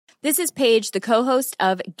This is Paige, the co-host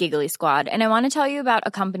of Giggly Squad, and I want to tell you about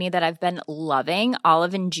a company that I've been loving,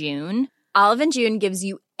 Olive & June. Olive & June gives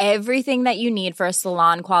you everything that you need for a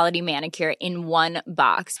salon-quality manicure in one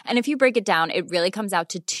box. And if you break it down, it really comes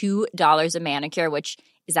out to $2 a manicure, which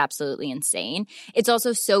is absolutely insane. It's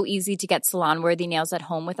also so easy to get salon-worthy nails at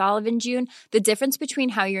home with Olive & June. The difference between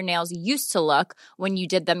how your nails used to look when you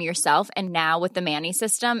did them yourself and now with the Mani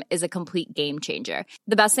system is a complete game changer.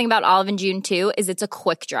 The best thing about Olive & June, too, is it's a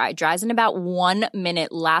quick dry. Dries in about 1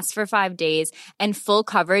 minute, lasts for 5 days, and full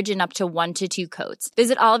coverage in up to 1 to 2 coats.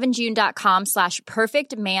 Visit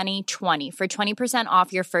oliveandjune.com/perfectmani20 for 20%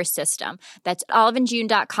 off your first system. That's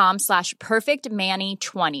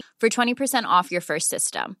oliveandjune.com/perfectmani20 for 20% off your first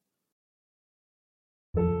system.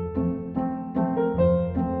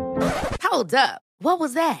 Hold up. What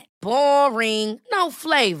was that? Boring. No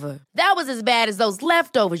flavor. That was as bad as those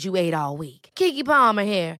leftovers you ate all week. Keke Palmer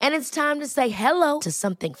here, and it's time to say hello to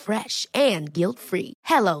something fresh and guilt-free.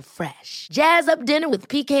 Hello Fresh. Jazz up dinner with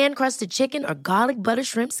pecan-crusted chicken or garlic butter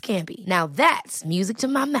shrimp scampi. Now that's music to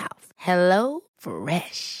my mouth. Hello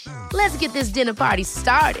Fresh. Let's get this dinner party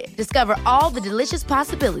started. Discover all the delicious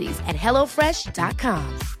possibilities at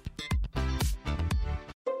hellofresh.com.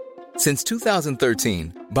 Since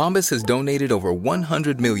 2013, Bombas has donated over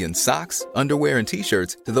 100 million socks, underwear, and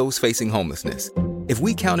T-shirts to those facing homelessness. If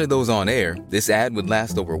we counted those on air, this ad would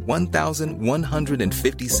last over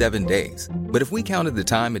 1,157 days. But if we counted the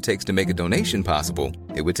time it takes to make a donation possible,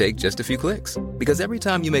 it would take just a few clicks. Because every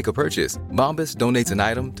time you make a purchase, Bombas donates an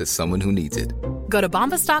item to someone who needs it. Go to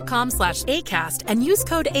bombas.com/ACAST and use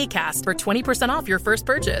code ACAST for 20% off your first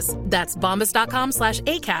purchase. That's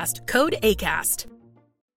bombas.com/ACAST, code ACAST.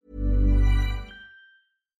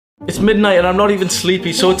 It's midnight and I'm not even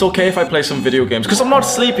sleepy, so it's okay if I play some video games, because I'm not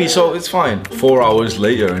sleepy, so it's fine. 4 hours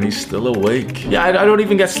later and he's still awake. Yeah, I don't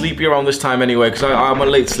even get sleepy around this time anyway, because I'm a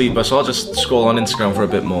late sleeper, so I'll just scroll on Instagram for a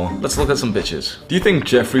bit more. Let's look at some bitches. Do you think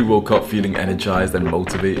Jeffrey woke up feeling energized and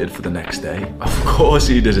motivated for the next day? Of course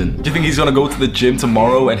he didn't. Do you think he's gonna go to the gym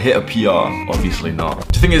tomorrow and hit a PR? Obviously not.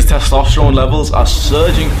 Do you think his testosterone levels are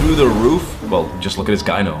surging through the roof? Well, just look at his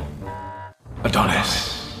gyno.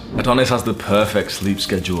 Adonis. Adonis has the perfect sleep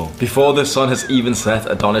schedule. Before the sun has even set,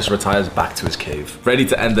 Adonis retires back to his cave, ready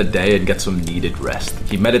to end the day and get some needed rest.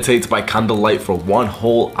 He meditates by candlelight for 1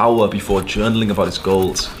 whole hour before journaling about his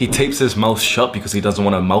goals. He tapes his mouth shut because he doesn't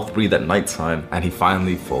want to mouth breathe at nighttime, and he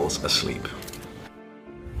finally falls asleep.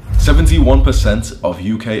 71% of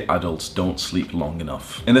UK adults don't sleep long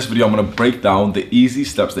enough. In this video, I'm going to break down the easy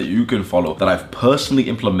steps that you can follow that I've personally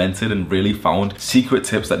implemented and really found secret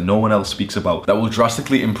tips that no one else speaks about that will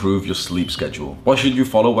drastically improve your sleep schedule. Why should you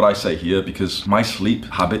follow what I say here? Because my sleep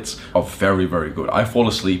habits are very, very good. I fall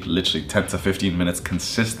asleep literally 10 to 15 minutes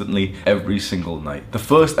consistently every single night. The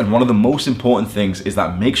first and one of the most important things is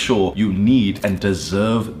that make sure you need and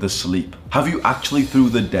deserve the sleep. Have you actually through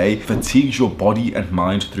the day fatigued your body and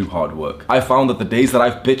mind through hard work? I found that the days that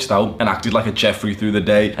I've bitched out and acted like a Jeffrey through the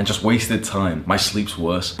day and just wasted time, my sleep's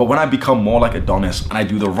worse. But when I become more like Adonis and I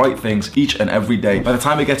do the right things each and every day, by the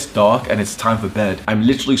time it gets dark and it's time for bed, I'm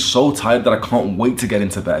literally so tired that I can't wait to get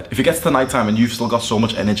into bed. If it gets to nighttime and you've still got so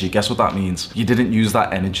much energy, guess what that means? You didn't use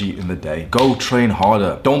that energy in the day. Go train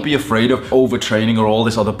harder. Don't be afraid of overtraining or all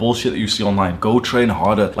this other bullshit that you see online. Go train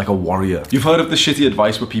harder like a warrior. You've heard of the shitty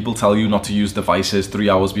advice where people tell you not to use devices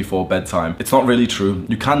 3 hours before bedtime. It's not really true.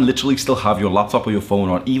 You can literally still have your laptop or your phone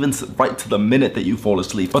on even right to the minute that you fall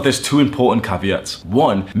asleep. But there's 2 important caveats.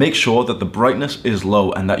 1, make sure that the brightness is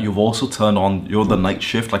low and that you've also turned on the night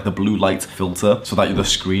shift, like the blue light filter, so that the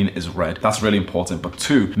screen is red. That's really important. But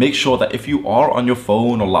 2, make sure that if you are on your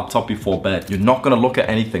phone or laptop before bed, you're not going to look at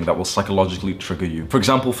anything that will psychologically trigger you. For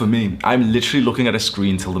example, for me, I'm literally looking at a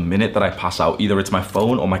screen till the minute that I pass out. Either it's my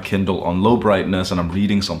phone or my Kindle on low brightness and I'm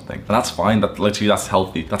reading something. And that's fine. That's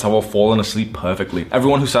healthy. That's how I've fallen asleep perfectly.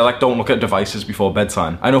 Everyone who said like don't look at devices before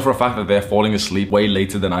bedtime, I know for a fact that they're falling asleep way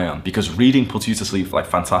later than I am, because reading puts you to sleep like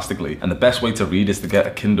fantastically. And the best way to read is to get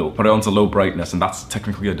a Kindle, put it onto low brightness, and that's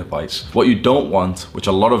technically a device. What you don't want, which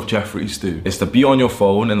a lot of Jeffreys do, is to be on your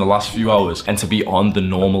phone in the last few hours and to be on the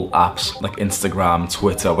normal apps like Instagram,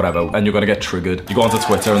 Twitter, whatever, and you're gonna get triggered. You go onto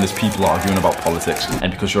Twitter and there's people arguing about politics,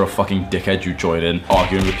 and because you're a fucking dickhead, you join in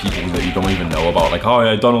arguing with people that you don't even know about, like, oh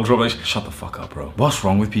yeah, Donald Trump. shut the fuck up, bro. What's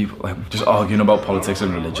wrong with people? Like, just arguing about politics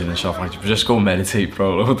and religion and stuff. Like, just go meditate,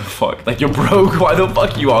 bro. What the fuck? Like, you're broke. Why the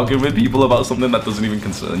fuck are you arguing with people about something that doesn't even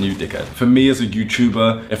concern you, dickhead? For me as a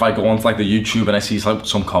YouTuber, if I go onto like the YouTube and I see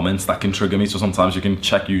some comments that can trigger me, so sometimes you can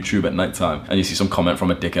check YouTube at nighttime and you see some comment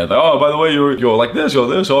from a dickhead like, oh, by the way, you're like this,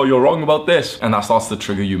 oh, you're wrong about this. And that starts to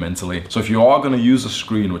trigger you mentally. So if you are going to use a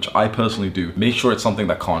screen, which I personally do, make sure it's something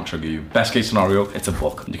that can't trigger you. Best case scenario, it's a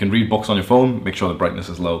book. You can read books on your phone, make sure the brightness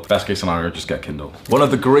is low. Best case scenario, just get Kindle. One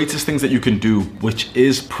of the greatest things that you can do, which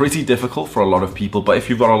is pretty difficult for a lot of people, but if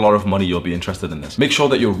you've got a lot of money, you'll be interested in this. Make sure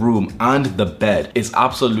that your room and the bed is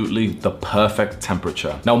absolutely the perfect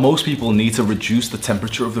temperature. Now, most people need to reduce the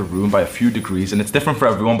temperature of the room by a few degrees, and it's different for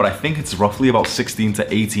everyone, but I think it's roughly about 16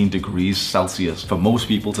 to 18 degrees Celsius for most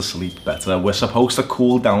people to sleep better. We're supposed to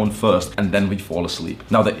cool down first and then we fall asleep.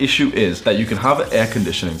 Now, the issue is that you can have air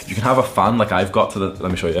conditioning. You can have a fan like I've got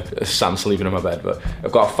let me show you. Sam's sleeping in my bed, but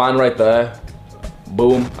I've got a fan right there.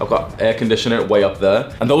 Boom, I've got air conditioner way up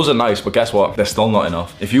there. And those are nice, but guess what? They're still not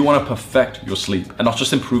enough. If you want to perfect your sleep, and not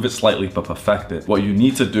just improve it slightly, but perfect it, what you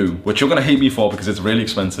need to do, which you're going to hate me for because it's really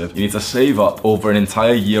expensive, you need to save up over an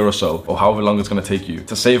entire year or so, or however long it's going to take you,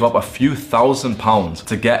 to save up a few £1,000s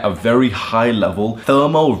to get a very high level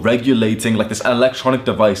thermo-regulating, like this electronic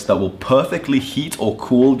device that will perfectly heat or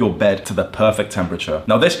cool your bed to the perfect temperature.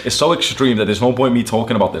 Now, this is so extreme that there's no point me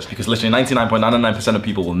talking about this because literally 99.99% of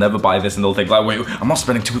people will never buy this and they'll think like, wait, I'm not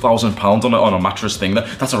spending £2,000 on a mattress thing.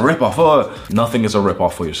 That's a rip-off. Nothing is a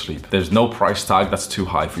rip-off for your sleep. There's no price tag that's too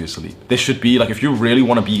high for your sleep. This should be like, if you really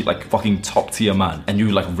want to be like fucking top tier man and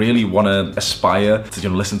you like really want to aspire to, you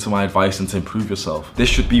know, listen to my advice and to improve yourself, this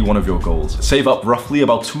should be one of your goals. Save up roughly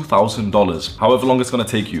about $2,000, however long it's going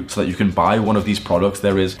to take you, so that you can buy one of these products.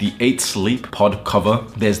 There is the 8 Sleep Pod cover.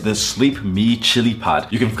 There's the Sleep Me Chili Pad.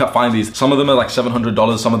 You can find these. Some of them are like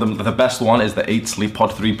 $700. Some of them, the best one is the 8 Sleep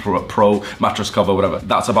Pod 3 Pro mattress cover, whatever.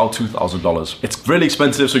 That's about $2,000. It's really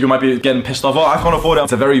expensive, so you might be getting pissed off, oh, I can't afford it.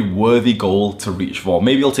 It's a very worthy goal to reach for.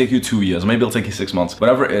 Maybe it'll take you 2 years, maybe it'll take you 6 months.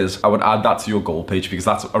 Whatever it is, I would add that to your goal page because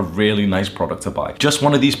that's a really nice product to buy. Just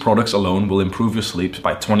one of these products alone will improve your sleep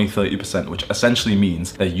by 20-30%, which essentially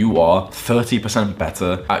means that you are 30%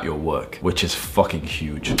 better at your work, which is fucking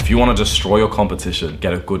huge. If you want to destroy your competition,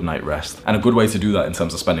 get a good night rest. And a good way to do that in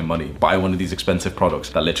terms of spending money, buy one of these expensive products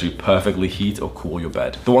that literally perfectly heat or cool your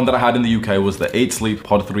bed. The one that I had in the UK was the 8 Sleep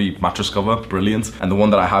Pod 3 mattress cover, brilliant. And the one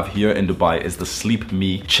that I have here in Dubai is the Sleep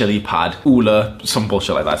Me Chili Pad Ula, some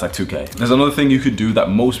bullshit like that. It's like 2K. There's another thing you could do that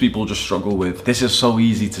most people just struggle with. This is so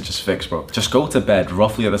easy to just fix, bro. Just go to bed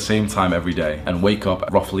roughly at the same time every day and wake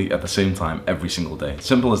up roughly at the same time every single day.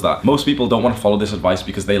 Simple as that. Most people don't want to follow this advice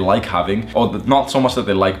because they like having, or not so much that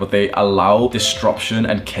they like, but they allow disruption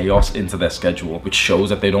and chaos into their schedule, which shows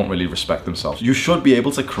that they don't really respect themselves. You should be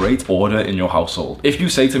able to create order in your household. If you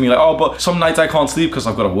say to me like, oh, but some nights I can't sleep because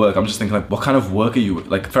I've got to work, I'm just thinking like, what kind of work are you?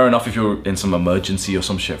 Like, fair enough if you're in some emergency or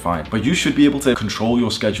some shit, fine. But you should be able to control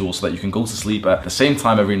your schedule so that you can go to sleep at the same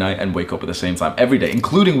time every night and wake up at the same time every day,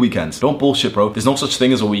 including weekends. Don't bullshit, bro. There's no such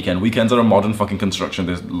thing as a weekend. Weekends are a modern fucking construction.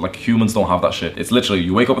 There's like, humans don't have that shit. It's literally,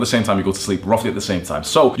 you wake up at the same time, you go to sleep roughly at the same time.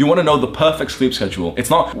 So you want to know the perfect sleep schedule. It's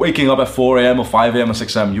not waking up at 4 a.m. or 5 a.m. or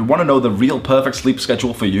 6 a.m. You want to know the real perfect sleep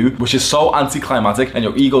schedule for you, which is so anticlimactic, and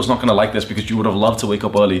your ego's not going to like this because you would have loved to wake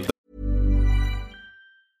up early.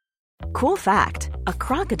 Cool fact, a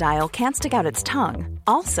crocodile can't stick out its tongue.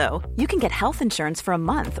 Also, you can get health insurance for a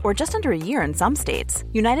month or just under a year in some states.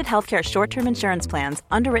 United Healthcare short-term insurance plans,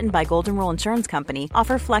 underwritten by Golden Rule Insurance Company,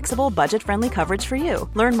 offer flexible, budget-friendly coverage for you.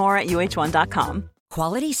 Learn more at uh1.com.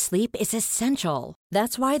 Quality sleep is essential.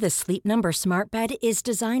 That's why the Sleep Number Smart Bed is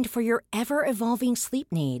designed for your ever-evolving sleep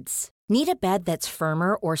needs. Need a bed that's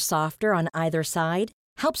firmer or softer on either side?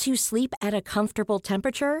 Helps you sleep at a comfortable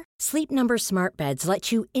temperature? Sleep Number Smart Beds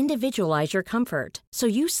let you individualize your comfort, so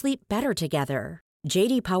you sleep better together.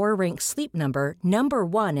 J.D. Power ranks Sleep Number number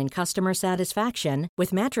 1 in customer satisfaction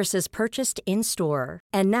with mattresses purchased in-store.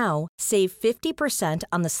 And now, save 50%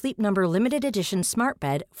 on the Sleep Number Limited Edition Smart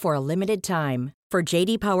Bed for a limited time. For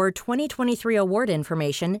J.D. Power 2023 award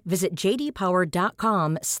information, visit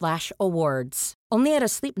jdpower.com/awards. Only at a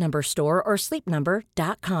Sleep Number store or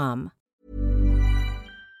sleepnumber.com.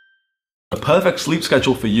 The perfect sleep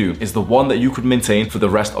schedule for you is the one that you could maintain for the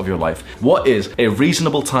rest of your life. What is a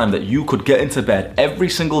reasonable time that you could get into bed every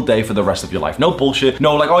single day for the rest of your life? No bullshit.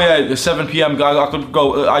 No, like, oh yeah, it's 7 p.m.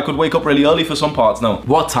 I could wake up really early for some parts. No.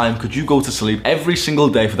 What time could you go to sleep every single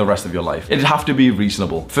day for the rest of your life? It'd have to be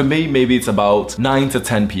reasonable. For me, maybe it's about 9 to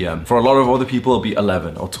 10 p.m. For a lot of other people, it'll be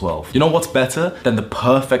 11 or 12. You know what's better than the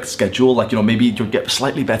perfect schedule? Like, you know, maybe you'll get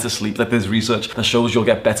slightly better sleep. Like, there's research that shows you'll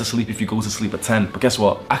get better sleep if you go to sleep at 10. But guess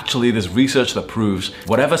what? Actually, there's research that proves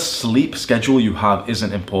whatever sleep schedule you have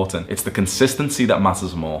isn't important. It's the consistency that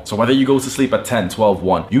matters more. So whether you go to sleep at 10, 12,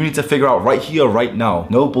 1, you need to figure out right here, right now,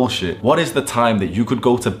 no bullshit, what is the time that you could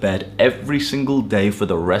go to bed every single day for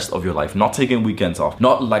the rest of your life? Not taking weekends off,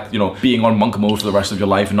 not like, you know, being on monk mode for the rest of your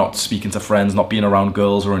life, not speaking to friends, not being around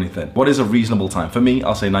girls or anything. What is a reasonable time? For me,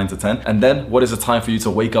 I'll say 9 to 10. And then what is a time for you to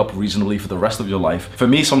wake up reasonably for the rest of your life? For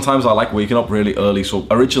me, sometimes I like waking up really early. So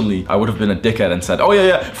originally I would have been a dickhead and said, oh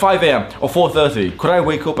yeah, 5 a.m. or 4:30. Could I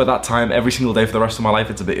wake up at that time every single day for the rest of my life?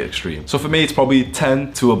 It's a bit extreme. So for me, it's probably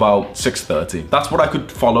 10 to about 6:30. That's what I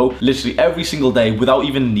could follow literally every single day without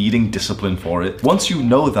even needing discipline for it. Once you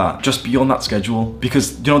know that, just be on that schedule,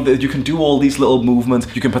 because you know you can do all these little movements.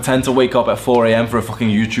 You can pretend to wake up at 4 a.m. for a fucking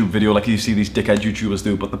YouTube video like you see these dickhead YouTubers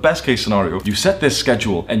do. But the best case scenario, you set this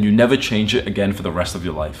schedule and you never change it again for the rest of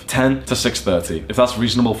your life. 10 to 6:30. If that's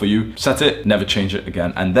reasonable for you, set it, never change it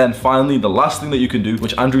again. And then finally, the last thing that you can do,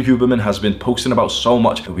 which Andrew Huberman has been posting about so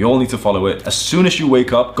much, and we all need to follow it. As soon as you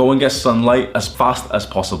wake up, go and get sunlight as fast as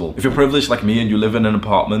possible. If you're privileged like me and you live in an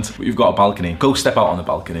apartment, but you've got a balcony, go step out on the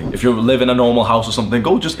balcony. If you live in a normal house or something,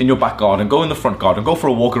 go just in your back garden, go in the front garden, go for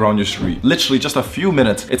a walk around your street. Literally just a few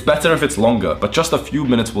minutes. It's better if it's longer, but just a few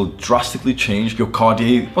minutes will drastically change your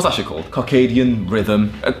what's that shit called? Circadian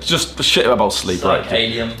rhythm. Just the shit about sleep, right?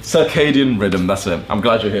 Circadian rhythm, that's it. I'm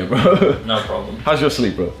glad you're here, bro. No problem. How's your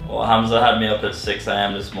sleep, bro? Well, Hamza had me up at 6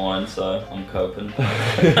 a.m. this morning, so I'm coping.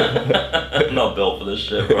 I'm not built for this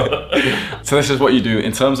shit, bro. So this is what you do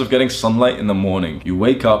in terms of getting sunlight in the morning. You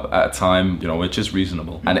wake up at a time, you know, which is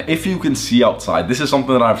reasonable. And if you can see outside, this is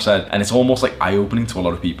something that I've said, and it's almost like eye-opening to a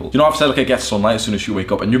lot of people. You know, I've said, okay, get sunlight as soon as you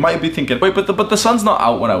wake up, and you might be thinking, wait, but the sun's not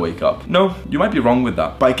out when I wake up. No, you might be wrong with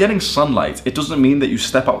that. By getting sunlight, it doesn't mean that you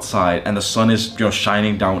step outside and the sun is, you know,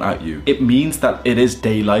 shining down at you. It means that it is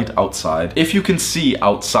daylight outside. If you can see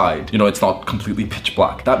outside, you know, it's not completely pitch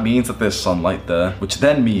black. That means that there's sunlight there, which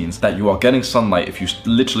then means that you are getting sunlight if you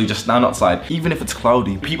literally just stand outside, even if it's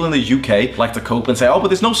cloudy. People in the UK like to cope and say, oh, but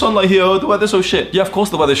there's no sunlight here, oh, the weather's so shit. Yeah, of course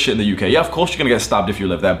the weather's shit in the UK. Yeah, of course you're gonna get stabbed if you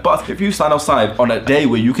live there. But if you stand outside on a day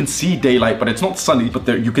where you can see daylight, but it's not sunny, but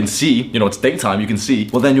there, you can see, you know, it's daytime, you can see,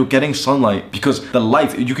 well then you're getting sunlight, because the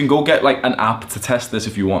light, you can go get like an app to test this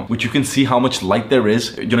if you want, which you can see how much light there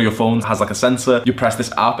is. You know, your phone has like a sensor, you press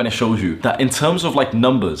this app and it shows you that in terms of like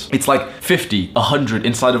numbers, it's like 50, 100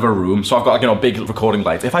 inside of a room. So I've got like, you know, big recording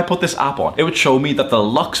lights. If I put this app on, it would show me that the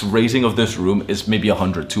lux rating of this room is maybe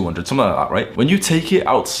 100, 200, something like that, right? When you take it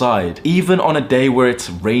outside, even on a day where it's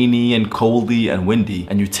rainy and coldy and windy,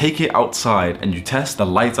 and you take it outside and you test the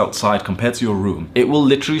light outside compared to your room, it will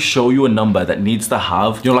literally show you a number that needs to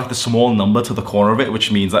have, you know, like the small number to the corner of it,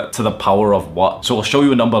 which means that to the power of what? So it'll show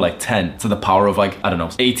you a number like 10 to the power of like, I don't know,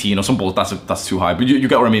 18 or some bull. That's too high, but you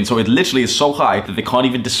get what I mean. So it literally is so high that they can't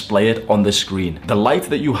even display it on the screen. The light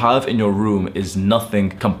that you have in your room is nothing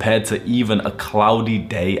compared to even a cloudy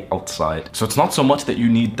day outside. So it's not so much that you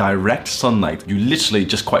need direct sunlight. You literally,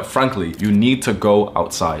 just quite frankly, you need to go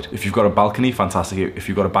outside. If you've got a balcony, fantastic. If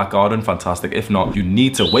you've got a back garden, fantastic. If not, you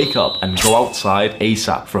need to wake up and go outside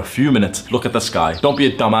ASAP for a few minutes. Look at the sky. Don't be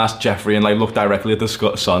a dumbass Jeffrey and like look directly at the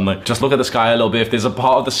sun. Like just look at the sky a little bit. If there's a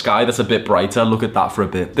part of the sky that's a bit brighter, look at that for a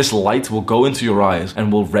bit. This light will go into your eyes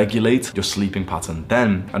and will regulate your sleeping pattern.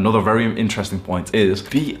 Then another very interesting point is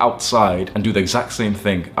be outside and do the exact same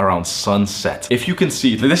thing around sunset. If you can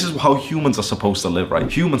see, this is how humans are supposed to live, right?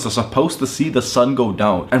 Humans are supposed to see the sun go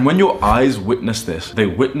down. And when your eyes witness this, they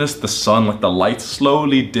witness the sun, like the light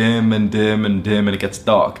slowly dim and dim and dim and it gets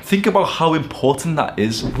dark. Think about how important that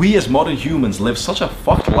is. We as modern humans live such a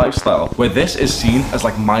fucked lifestyle where this is seen as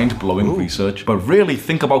like mind-blowing research. But really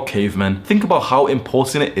think about cavemen. Think about how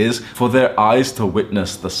important it is for their eyes to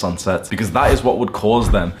witness the sunset, because that is what would cause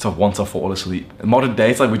them to want to fall asleep. In modern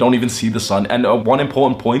day, it's like we don't even see the sun. And one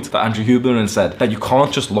important point that Andrew Huberman said, that you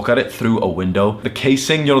can't just look at it through a window. The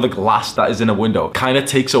casing, you know, the glass that is in a window kind of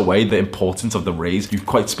takes away the importance of the rays. You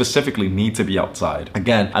quite specifically need to be outside.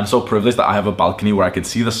 Again, I'm so privileged that I have a balcony where I can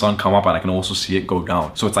see the sun come up and I can also see it go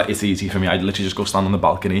down. So it's like, it's easy for me. I literally just go stand on the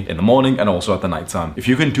balcony in the morning and also at the nighttime. If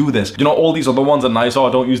you can do this, you know, all these other ones are nice. Oh,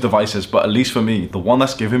 I don't use devices, but at least for me, the one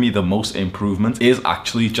that's given me the most improvement is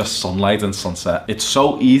actually just sunlight and sunset. It's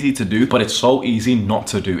so easy to do, but it's so easy not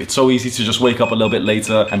to do. It's so easy to just wake up a little bit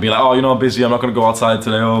later and be like, oh, you know, I'm busy, I'm not gonna go outside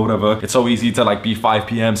today or whatever. It's so easy to like be 5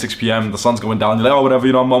 p.m, 6 p.m, the sun's going down, you're like, oh, whatever,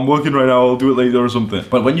 you know, I'm working right now, I'll do it later or something.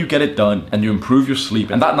 But when you get it done and you improve your sleep,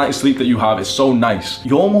 and that night's sleep that you have is so nice,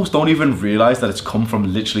 you almost don't even realize that it's come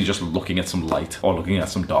from literally just looking at some light or looking at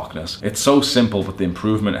some darkness. It's so simple, but the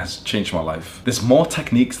improvement has changed my life. There's more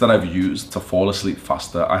techniques that I've used to fall asleep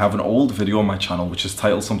faster. I have an old video on my channel which is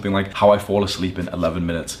titled something like how I fall asleep in 11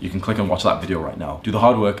 minutes. You can click and watch that video right now. Do the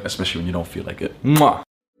hard work, especially when you don't feel like it. Mwah!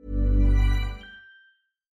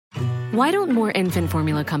 Why don't more infant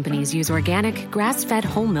formula companies use organic, grass-fed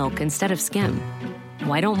whole milk instead of skim?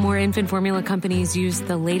 Why don't more infant formula companies use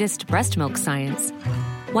the latest breast milk science?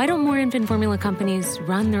 Why don't more infant formula companies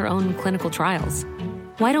run their own clinical trials?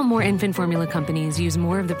 Why don't more infant formula companies use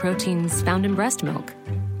more of the proteins found in breast milk?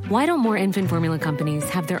 Why don't more infant formula companies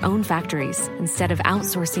have their own factories instead of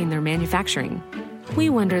outsourcing their manufacturing? We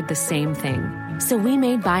wondered the same thing. So we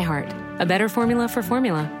made ByHeart, a better formula for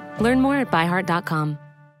formula. Learn more at byheart.com.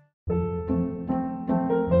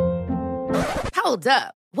 Hold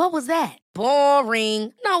up. What was that?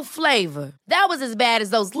 Boring. No flavor. That was as bad as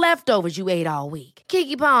those leftovers you ate all week.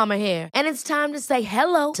 Keke Palmer here, and it's time to say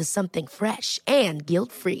hello to something fresh and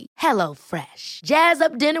guilt-free. Hello Fresh. Jazz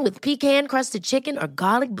up dinner with pecan-crusted chicken or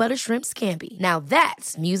garlic butter shrimp scampi. Now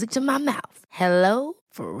that's music to my mouth. Hello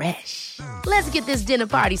Fresh. Let's get this dinner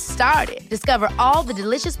party started. Discover all the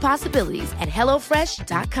delicious possibilities at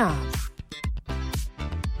hellofresh.com.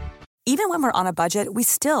 Even when we're on a budget, we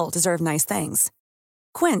still deserve nice things.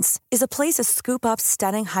 Quince is a place to scoop up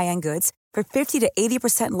stunning high-end goods for 50 to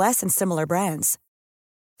 80% less than similar brands.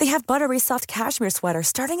 They have buttery soft cashmere sweaters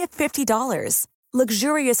starting at $50,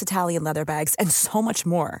 luxurious Italian leather bags, and so much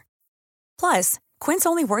more. Plus, Quince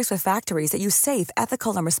only works with factories that use safe,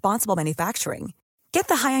 ethical, and responsible manufacturing. Get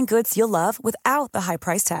the high-end goods you'll love without the high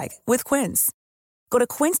price tag with Quince. Go to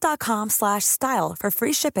quince.com/style for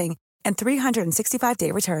free shipping and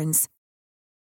 365-day returns.